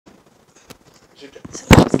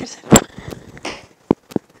Namaskar, sir.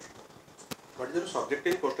 What is your subject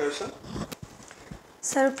in post-graduation?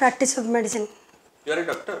 Sir, practice of medicine. You are a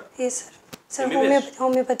doctor? Yes, sir. Sir, MBBS?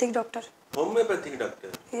 homeopathic doctor. Homeopathic doctor?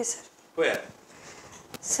 Yes, sir. Where?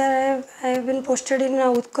 Sir, I have been posted in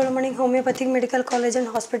Utkalamani Homeopathic Medical College and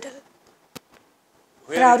Hospital.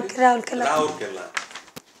 Where? Raurkela. Raurkela.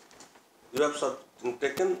 You have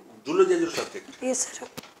taken zoology as your subject? Yes, sir.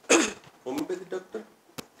 Homeopathic doctor?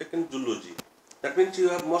 Taken zoology. That means you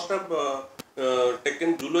must have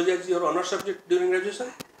taken zoology as your honor subject during graduation?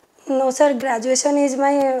 No, sir. Graduation is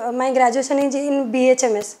my graduation is in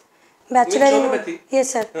BHMS. Bachelor in homeopathy?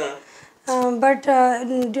 Yes, sir. But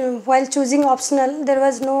while choosing optional, there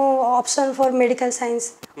was no option for medical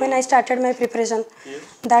science when I started my preparation. Yes.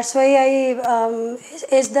 That's why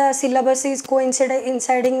as the syllabus is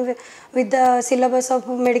coinciding with the syllabus of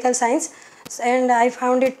medical science, and I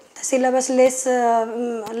found it syllabus less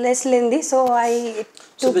lengthy, so I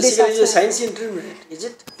took this option. So basically, you science intermediate, is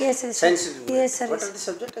it? Yes, yes. Science intermediate. Yes, sir. What are the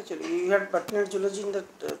subject actually? You had botany and zoology in that.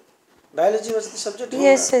 Biology was the subject.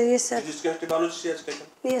 Yes, sir. Yes, sir. Physics, chemistry, biology she has taken.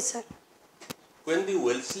 Yes, sir. When the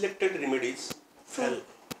well-selected remedies fail.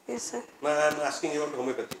 Yes, sir. Now I am asking about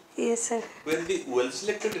homeopathy. Yes, sir. When the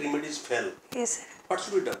well-selected remedies fail, Yes, sir. what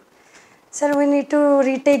should be done? Sir, we need to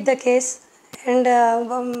retake the case and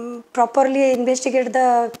properly investigate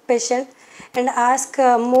the patient and ask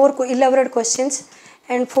more elaborate questions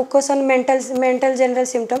and focus on mental general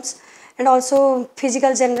symptoms and also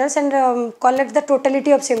physical generals and collect the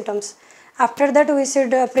totality of symptoms. After that, we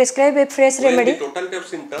should prescribe a fresh remedy. When the totality of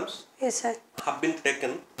symptoms Yes, sir. have been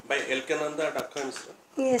taken by Nilakantha and MISHRA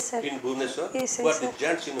Yes, sir. in Bhubaneswar, Yes, who are yes, the sir.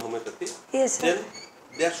 giants in homeopathy, Yes, sir. then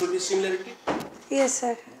there should be similarity. Yes,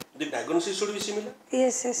 sir. The diagnosis should be similar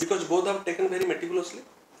Yes, yes. because both are taken very meticulously,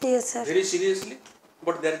 Yes, sir. very seriously,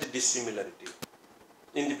 but there is dissimilarity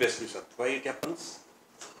in the prescription. Why it happens?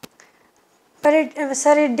 But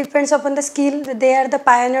sir, it depends upon the skill. They are the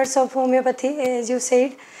pioneers of homeopathy, as you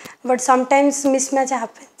said. But sometimes mismatch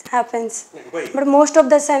happens. Why? But most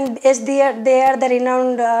of the time, as they are the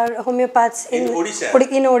renowned homeopaths in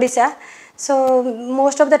Odisha. So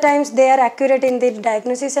most of the times they are accurate in the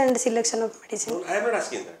diagnosis and selection of medicine. No, I am not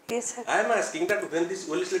asking that. Yes, sir. I am asking that when these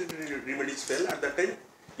well-selected remedies fail, at that time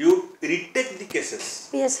you retake the cases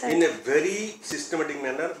Yes, sir. in a very systematic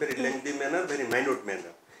manner, very lengthy manner, very minute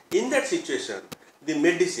manner. In that situation, the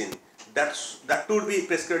medicine that would be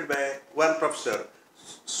prescribed by one professor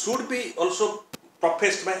should be also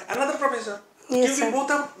professed by another professor. Yes, sir.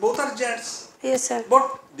 Both are giants. Yes, sir.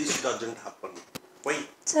 But this doesn't happen. Why?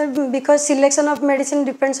 Sir, because selection of medicine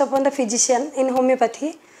depends upon the physician in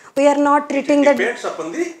homeopathy. We are not treating the Depends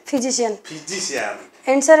upon the physician. physician.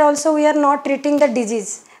 And sir, also we are not treating the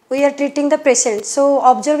disease. We are treating the patient. So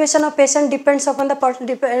observation of patient depends upon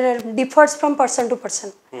the differs from person to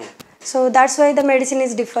person. So that's why the medicine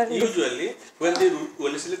is different. Usually, when the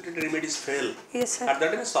well-selected remedies fail, Yes, sir. at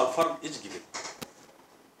that time sulfur is given.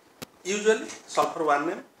 Usually, sulfur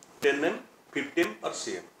 1 m, 10 m, 50 m or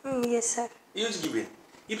cm Yes, sir. is given.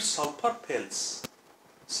 If sulfur fails,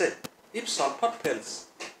 if sulfur fails,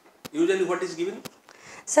 usually what is given?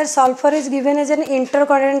 Sir, sulfur is given as an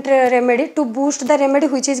intercurrent remedy to boost the remedy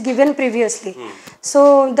which is given previously.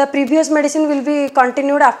 So the previous medicine will be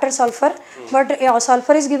continued after sulfur, but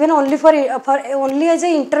sulfur is given only for only as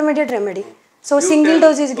an intermediate remedy. So You single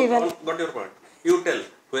tell- dose is given. Got your point. You tell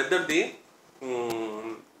whether the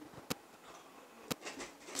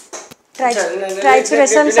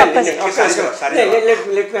Trituration suppress. Let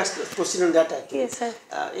me ask a question on that. Actually. Yes, sir.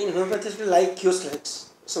 In homeopathy, like cures likes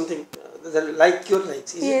something. The like cure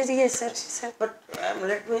likes. Yes, yes, sir. Sir. But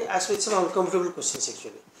let me ask with some uncomfortable questions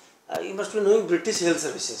actually. You must be knowing British Health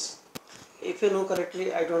Services. If you know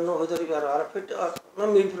correctly, I don't know whether you are aware of it or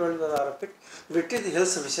not. Maybe you are aware of it. British Health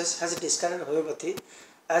Services has discarded homeopathy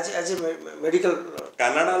as a medical.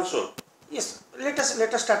 Canada also. Yes, let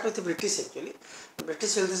us start with the British actually.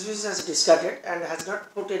 British Health Services has discarded and has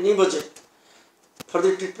not put any budget for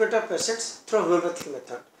the treatment of patients through homeopathic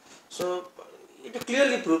method. So it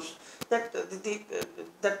clearly proves that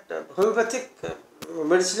that homeopathic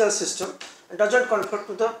medicinal system doesn't conform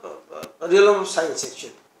to the realm of science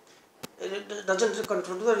actually. It doesn't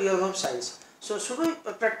conform to the realm of science. So should we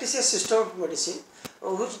practice a system of medicine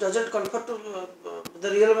which doesn't conform to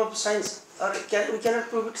the realm of science, or we cannot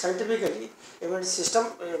prove it scientifically? A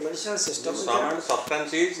medicinal system. Some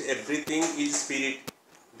substances, everything is spirit.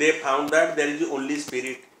 They found that there is only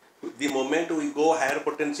spirit. The moment we go higher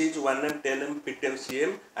potencies, 1 m, 10 m, 50 m,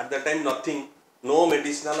 cm, at that time nothing, no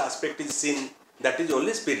medicinal aspect is seen. That is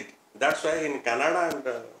only spirit. That's why in Canada and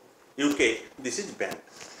UK, this is banned.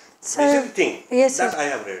 Sir, this is the thing yes, that sir. I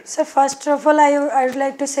have read. So first of all, I would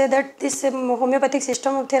like to say that this homeopathic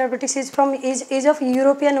system of therapeutics is of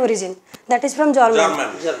European origin. That is from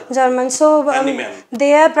German. German. So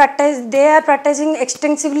they are practicing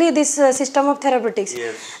extensively this system of therapeutics.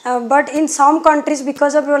 Yes. But in some countries,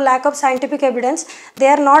 because of lack of scientific evidence, they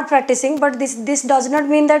are not practicing. But this does not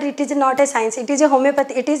mean that it is not a science. It is a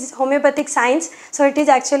homeopathy. It is homeopathic science. So it is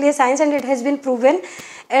actually a science, and it has been proven.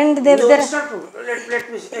 And no, it's not proven. Let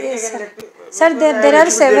me yes, again, sir, there are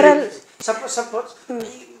several. Suppose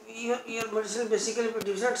your medicine basically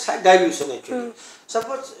produces dilution actually.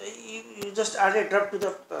 Suppose you just add a drop to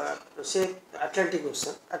the say Atlantic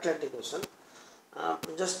Ocean,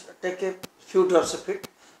 just take a few drops of it.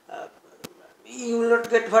 You will not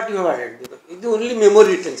get what you have added because it only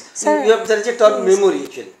memory retains. There is a term memory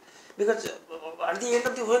actually, because at the end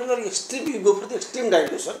of the when you are extreme, you go for the extreme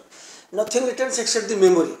dilution. Nothing retains except the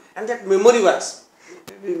memory, and that memory works.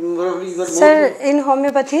 Sir, in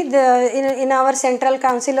homeopathy, in our Central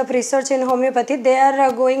Council of Research in Homeopathy, they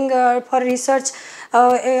are going for research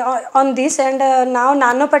on this, and now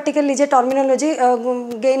nanoparticle is a terminology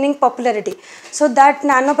gaining popularity. So that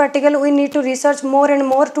nanoparticle we need to research more and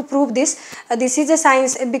more to prove this. This is a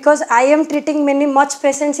science, because I am treating much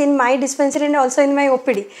patients in my dispensary and also in my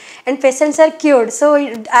OPD, and patients are cured. So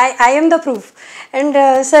I am the proof. And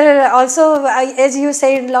sir, also as you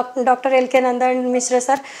said, Dr. L.K. Nanda and MISHRA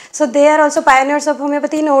sir, so they are also pioneers of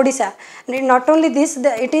homeopathy in Odisha. And not only this,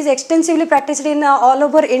 it is extensively practiced in all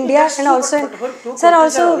over India, and also sir,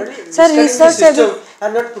 also sir, research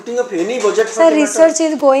are not putting up any budget for sir, research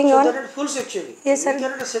is going so on. That is false actually. Yes, sir.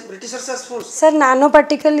 Britishers are false. Sir,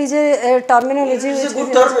 nanoparticle is a terminology. It is a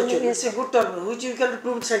good term actually. Yes, it's a good term which you can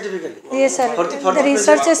prove scientifically. Yes, sir. The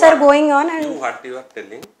researches are going on, and what you are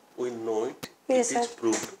telling, we know it. Yes, it is sir.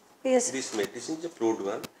 proved. Yes. This medicine is a proved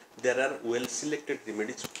one. There are well selected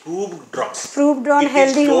remedies, proved drugs. Proved on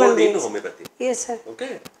healthy human beings. In homeopathy. Yes, sir.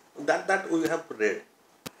 Okay. That we have read.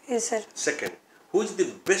 Yes, sir. Second, who is the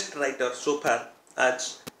best writer so far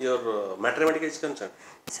as your mathematics is concerned?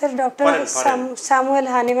 Sir, Dr. Samuel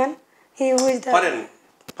Hahnemann. He who is the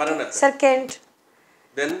foreign. Sir Kent.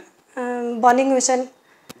 Then Bonning-Wilson.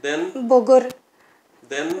 Then Bogor.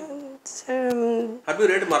 Then Sir, have you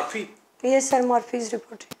read Murphy? Yes, sir. Murphy's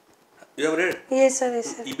report. You have read? Yes, sir.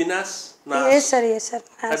 Yes, sir. Ibinas, Yes, sir. Yes, sir.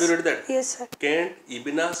 Have you read that? Yes, sir. Kent,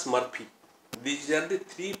 Ibinas, Murphy. These are the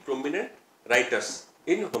three prominent writers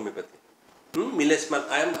in homeopathy. Millesmal.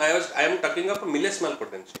 I am talking of millesmal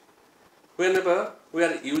potency. Whenever we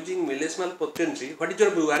are using millesmal potency, what is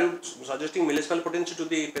your view? Are you suggesting millesmal potency to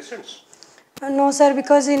the patients? No, sir,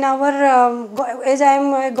 because in our, as I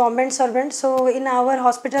am a government servant, so in our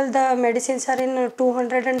hospital the medicines are in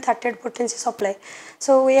 230 potency supply.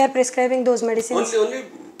 So we are prescribing those medicines. Only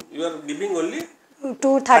you are giving only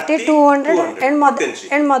 230, 200 and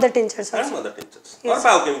mother tinctures also. And mother tinctures. Yes. Or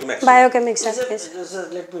biochemical. Biochemics, yes.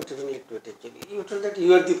 Let me intervene to it actually. You told that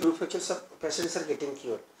you are the proof actually some patients are getting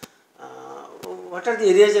cured. What are the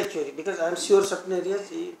areas actually? Because I am sure certain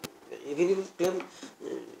areas, even if you claim,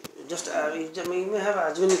 you may have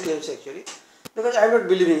as many claims actually. Because I am not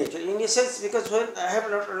believing actually. In a sense, because when I have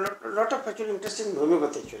a lot of actually interest in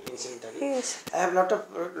homeopathy actually, incidentally. Yes. I have lot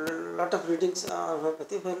of readings on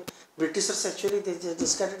homeopathy. When Britishers actually they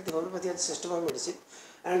discarded the homeopathy as a system of medicine,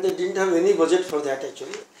 and they didn't have any budget for that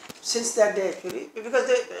actually. Since that day actually, because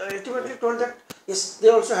they ultimately told that yes, they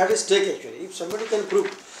also had a stake actually. If somebody can prove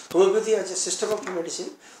homeopathy as a system of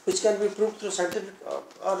medicine, which can be proved through scientific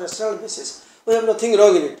or rational basis, we have nothing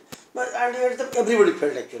wrong in it. But and everybody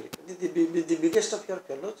felt actually the biggest of your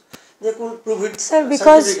fellows, they could prove it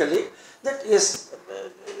scientifically that yes,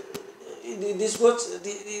 this goes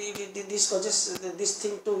this causes this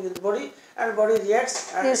thing to the body, and body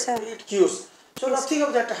reacts and yes, it cures. So nothing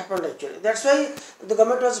of that happened actually. That's why the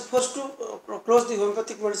government was forced to close the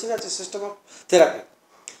homeopathic medicine as a system of therapy.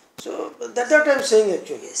 So that's what I am saying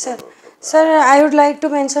actually. Sir, I would like to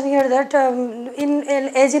mention here that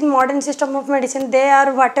in modern system of medicine, they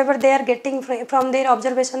are whatever they are getting from their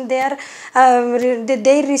observation, their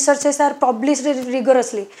researches are published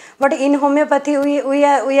rigorously. But in homeopathy, we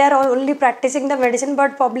are only practicing the medicine,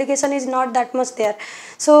 but publication is not that much there.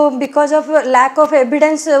 So because of lack of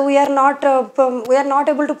evidence, we are not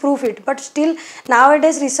able to prove it. But still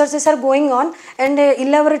nowadays researches are going on, and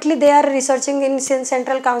elaborately they are researching in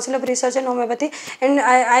Central Council of Research and Homeopathy, and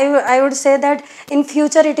I would say that in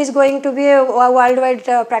future it is going to be a worldwide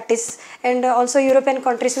practice, and also European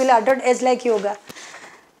countries will adopt as like yoga.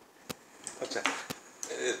 Achha.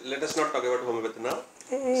 Let us not talk about homeopathy now.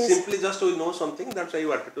 Yes. Simply just we know something, that's why you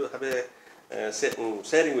wanted to have a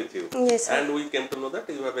sharing with you. Yes, sir. And we came to know that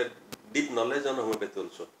you have a deep knowledge on homeopathy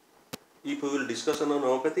also. if we will discuss on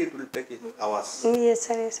homeopathy, it will take hours. Yes,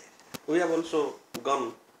 sir. Yes, sir. We have also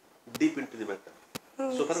gone deep into the matter.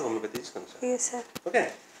 So far, homeopathy is concerned. Yes, sir.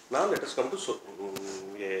 Okay. Now let us come to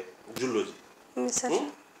zoology. Yes, sir.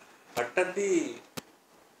 What are the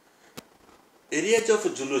areas of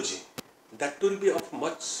zoology that will be of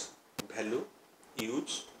much value,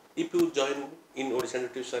 use, if you join in Odisha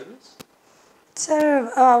Native Service? Sir,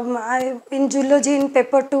 in zoology in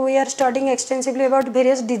paper 2 we are studying extensively about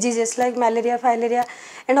various diseases like malaria, filaria,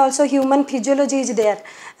 and also human physiology is there.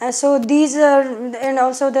 So these and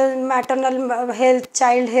also the maternal health,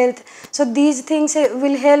 child health. So these things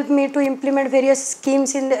will help me to implement various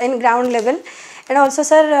schemes in ground level. And also,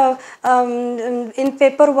 sir, in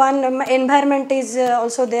paper 1 environment is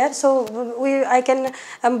also there, so I can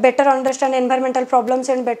better understand environmental problems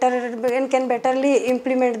and can betterly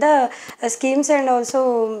implement the schemes and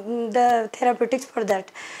also the therapeutics for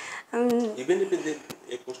that. Even if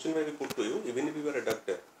a question may be put to you, even if you are a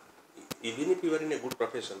doctor, even if you are in a good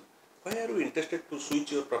profession, why are you interested to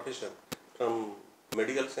switch your profession from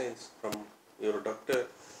medical science, from your doctor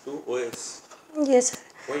to OAS? Yes, sir.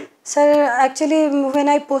 Why? Sir, actually, when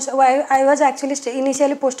I was actually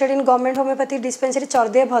initially posted in government homeopathy dispensary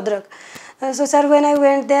Chardea Bhadrak. So, sir, when I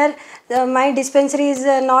went there, my dispensary is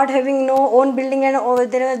not having no own building and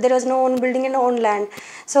there was no own building and own land.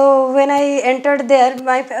 So, when I entered there,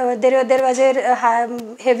 there was a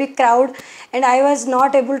heavy crowd, and I was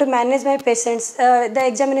not able to manage my patients. The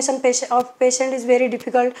examination of patient is very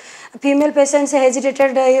difficult. Female patients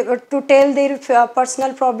hesitated to tell their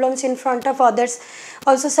personal problems in front of others.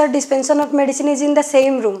 Also, sir, dispensation of medicine is in the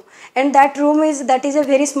same room, and that is a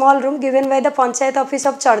very small room given by the Panchayat office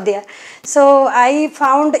of Chardea. So I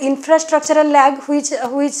found infrastructural lag which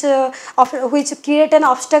create an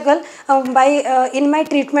obstacle in my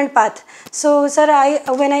treatment path. So, sir,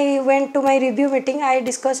 when I went to my review meeting, I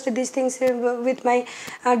discussed these things with my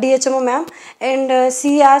DHMO ma'am, and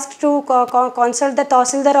she asked to consult the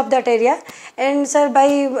Tahsildar of that area. And, sir,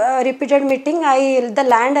 by repeated meeting, the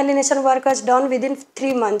land alienation work was done within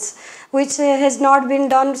 3 months, which has not been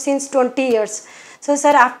done since 20 years. So, sir,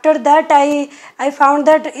 after that I found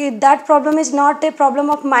that that problem is not a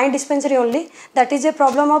problem of my dispensary only. That is a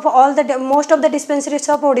problem of most of the dispensaries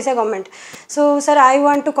of Odisha government. So, sir, I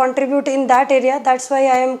want to contribute in that area. That's why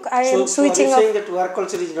I am switching. So, are you saying that work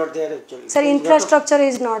culture is not there actually? Sir, infrastructure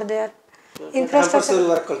is not there. Infrastructure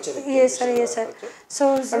work culture. Yes, sir. Yes, sir.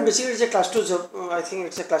 So, and basically it's a class 2 job. I think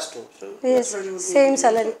it's a class 2. So yes, same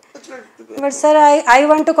salary. But, sir, I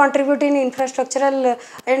want to contribute in infrastructural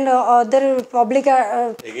and other public.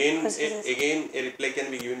 Again, a reply can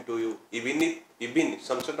be given to you. Even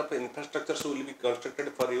some sort of infrastructure will be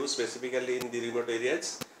constructed for you specifically in the remote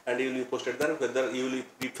areas, and you will be posted there. Whether you will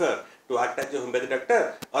prefer to act as a homeopathy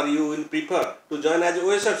doctor or you will prefer to join as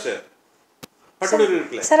OAS officer. What will you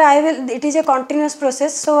reply? Sir, it is a continuous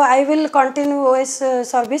process, so I will continue OS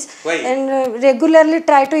service. Why? And regularly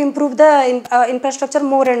try to improve the infrastructure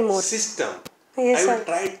more and more. System. Yes, I will sir.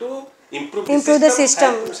 try to improve the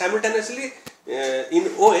system. Simultaneously, in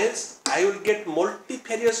OS, I will get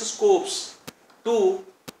multifarious scopes to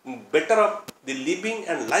better up the living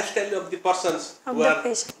and lifestyle of the persons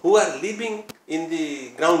who are living in the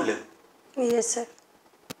ground level. Yes, sir.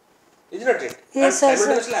 Isn't it? Yes, and sir,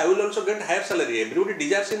 simultaneously, I will also get higher salary. Everybody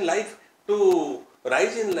desires in life to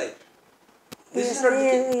rise in life. This is not the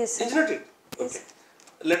case. Yes, Isn't it? Yes. Okay.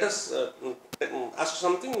 Let us ask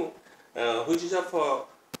something which is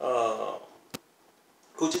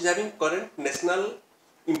having current national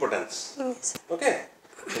importance. Yes. Okay.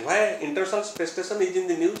 Why International Space Station is in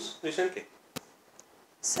the news recently?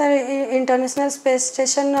 Sir, International Space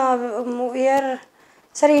Station,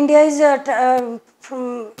 sir, India is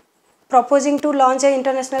proposing to launch an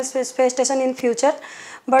International Space Station in future.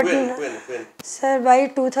 But when? Sir, by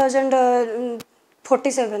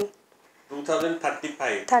 2047.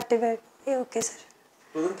 2035. 35. Okay, sir.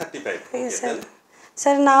 2035. Yes, okay, sir. then.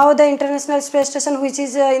 Sir, now the International Space Station, which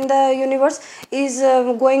is in the universe, is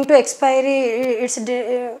going to expire its Why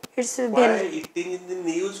it is in the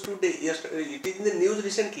news today? Yesterday, it is in the news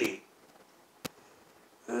recently.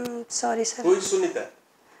 Sorry, sir. Who is Sunita?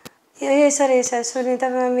 Yes, sir. Sunita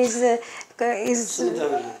ma'am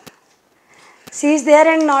she is there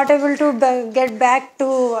and not able to get back to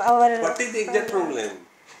our. What is the exact problem?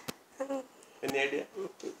 Any idea?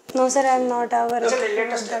 No, sir, I am not aware of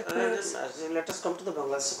that. Let us come to the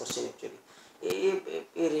Bangladesh question actually. A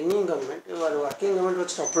reigning government, a working government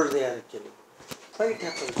was toppled there actually. Why it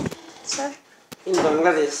happened? Sir? In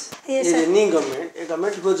Bangladesh, yes, a reigning government, a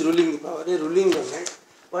government who was ruling the power, a ruling government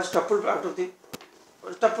was toppled out of the,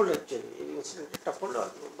 toppled actually. Toppled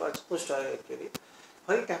or was pushed actually.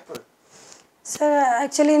 Why it happened? Sir,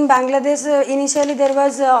 actually in Bangladesh, initially there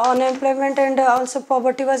was unemployment and also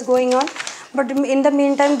poverty was going on. But in the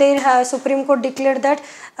meantime, Supreme Court declared that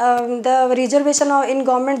the reservation in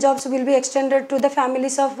government jobs will be extended to the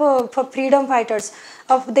families of for freedom fighters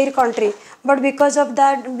of their country. But because of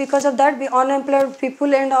that, the unemployed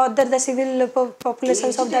people and other the civil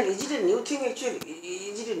populations of that. Is it a new thing actually?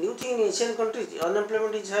 Is it a new thing in Asian countries?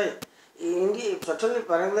 Unemployment is high. India, certainly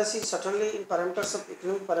Bangladesh is certainly in parameters of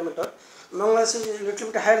economic parameter. Bangladesh is a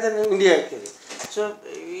little bit higher than India actually. So,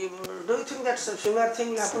 do you think that similar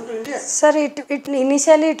thing will happen to India? Sir, it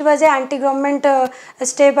initially it was a anti-government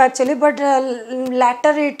step actually, but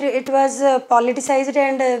later it was politicized,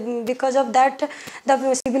 and because of that,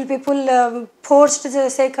 the civil people forced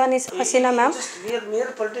Sheikh Hasina ma'am. Just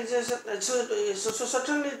mere politicization. So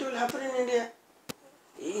certainly it will happen in India.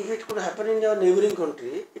 If it could happen in our neighboring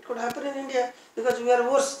country, it could happen in India because we are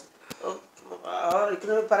worse. Our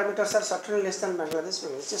economic parameters are certainly less than Bangladesh.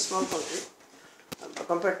 It's a small country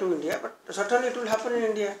compared to India, but certainly it will happen in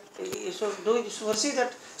India. So do you foresee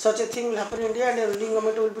that such a thing will happen in India and a ruling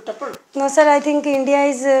government will be toppled? No, sir. I think India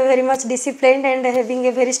is very much disciplined and having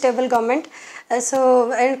a very stable government.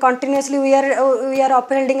 And continuously we are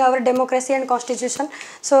upholding our democracy and constitution.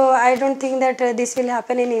 So I don't think that this will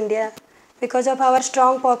happen in India because of our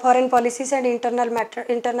strong foreign policies and internal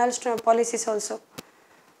policies also.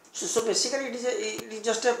 So basically it is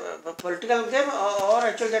just a political game, or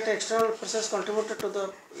actually that external forces contributed to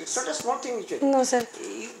the. It's not a small thing actually. No, sir.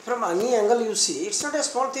 From any angle you see, it's not a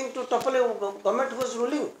small thing to topple a government who was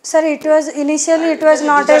ruling. Sir, it was initially it was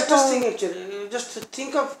not a thing actually. You just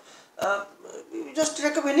think of. Just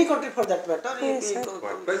take up any country for that matter. Yes, sir.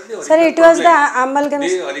 Sir, it was the amalgam.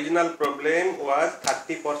 The original problem was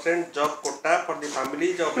 30% job quota for the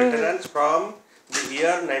families of veterans from the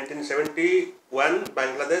year 1971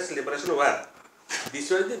 Bangladesh Liberation War. This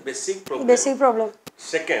was the basic problem.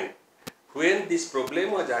 Second, when this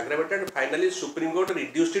problem was aggravated, finally Supreme Court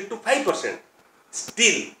reduced it to 5%.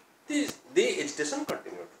 Still, the agitation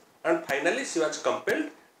continued, and finally she was compelled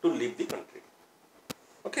to leave the country.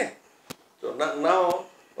 Okay. So now,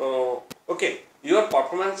 okay, your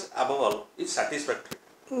performance above all is satisfactory.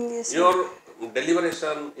 Yes, your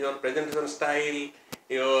deliberation, your presentation style,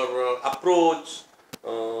 your approach,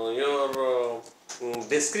 your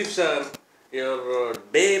description, your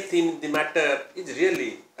depth in the matter is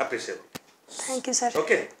really appreciable. Thank you, sir.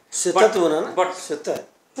 Okay. But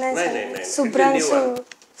SUBHRANSHU,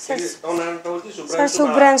 sir.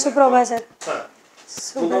 SUBHRANSHU PRABHA,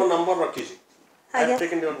 sir. number rakhichi. I have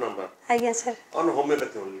taken your number. Yes, sir. On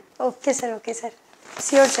homeopathy only. Okay, sir. Okay, sir.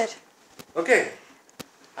 Sure, sir. Okay.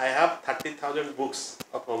 I have 30,000 books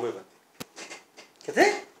of homeopathy.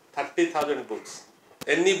 30,000 books.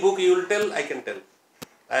 Any book you will tell, I can tell.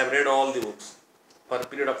 I have read all the books for a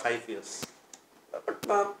period of 5 years.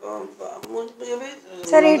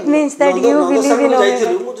 Sir, it means that you believe in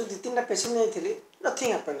homeopathy.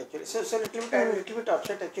 Nothing happened actually. So little bit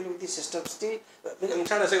upset actually with the system.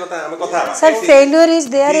 Sir, failure is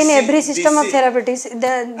there in every system of therapeutics.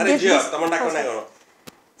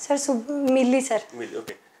 Sir, Milli, sir. Milli,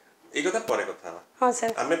 okay. এই কথা পরে কথা হবা हां sir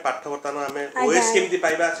ଆମେ ପାଠ ବର୍ତ୍ତମାନ ଆମେ OAS କେମିତି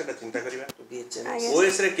ପାଇବା ସେଟା ଚିନ୍ତା କରିବା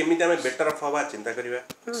OAS ରେ କେମିତି ଆମେ ବେଟର ଅଫ ହବା ଚିନ୍ତା କରିବା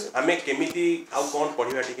ଆମେ କେମିତି ଆଉ କୋन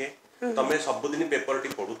ପଢିବା ଟିକେ ତମେ ସବୁଦିନ ପେପରଟି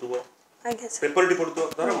ପଢୁଥିବ ପେପରଟି ପଢୁଥିବ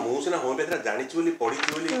ଧର ମୁଁ ସିନା ହୋମିଓପାଥି ଜାଣିଛି ବୋଲି ପଢିଛି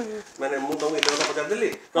ବୋଲି ମାନେ ମୁଁ ତମକୁ ଏତେ କଥା ପଚାରି ଦେଲି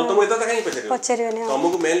ତମକୁ ଏତେ କଥା କାହିଁ ପଚାରିବେ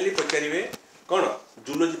ତମକୁ ମେନଲି ପଚାରିବେ कोन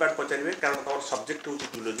जूलॉजी पार्ट पचारिबे कारण तमर सब्जेक्ट होची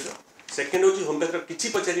जूलॉजी रो सेकंड होची होमियोपैथी किछि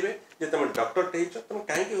पचारिबे जे तुम डॉक्टर टेइछ तुम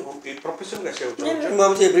काहे कि प्रोफेशन का सेउ no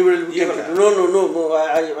everybody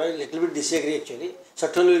I little bit disagree actually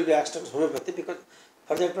certainly will be asked on homeopathy because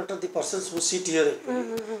for that matter the persons who sit here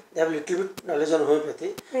they have little bit knowledge on homeopathy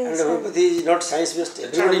and homeopathy is not science based,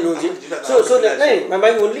 everybody knows it. So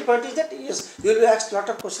my only point is that yes, you will be asked lot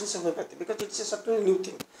of questions on homeopathy because it's a certainly new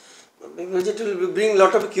thing, because it will bring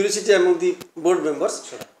lot of curiosity among the board members.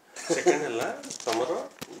 Second हला तमरो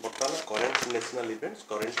बर्तमान current national events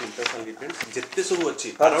current international events जत्ते सब अछि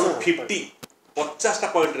around 50 टा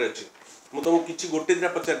point रे अछि मु तुम किछि गोटे दिना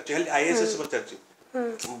पचार छी आईएएस पचार छी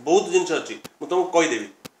बहुत जिंस अछि मु तुम कहि देबी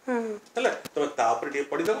हला तुम ता ऊपर टे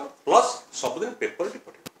पढि दबो प्लस सब दिन पेपर टी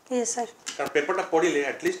पढि यस सर कारण पेपर टा पढिले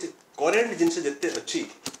एटलीस्ट करंट जिंस जत्ते अछि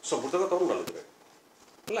सब तक तुम नॉलेज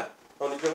हला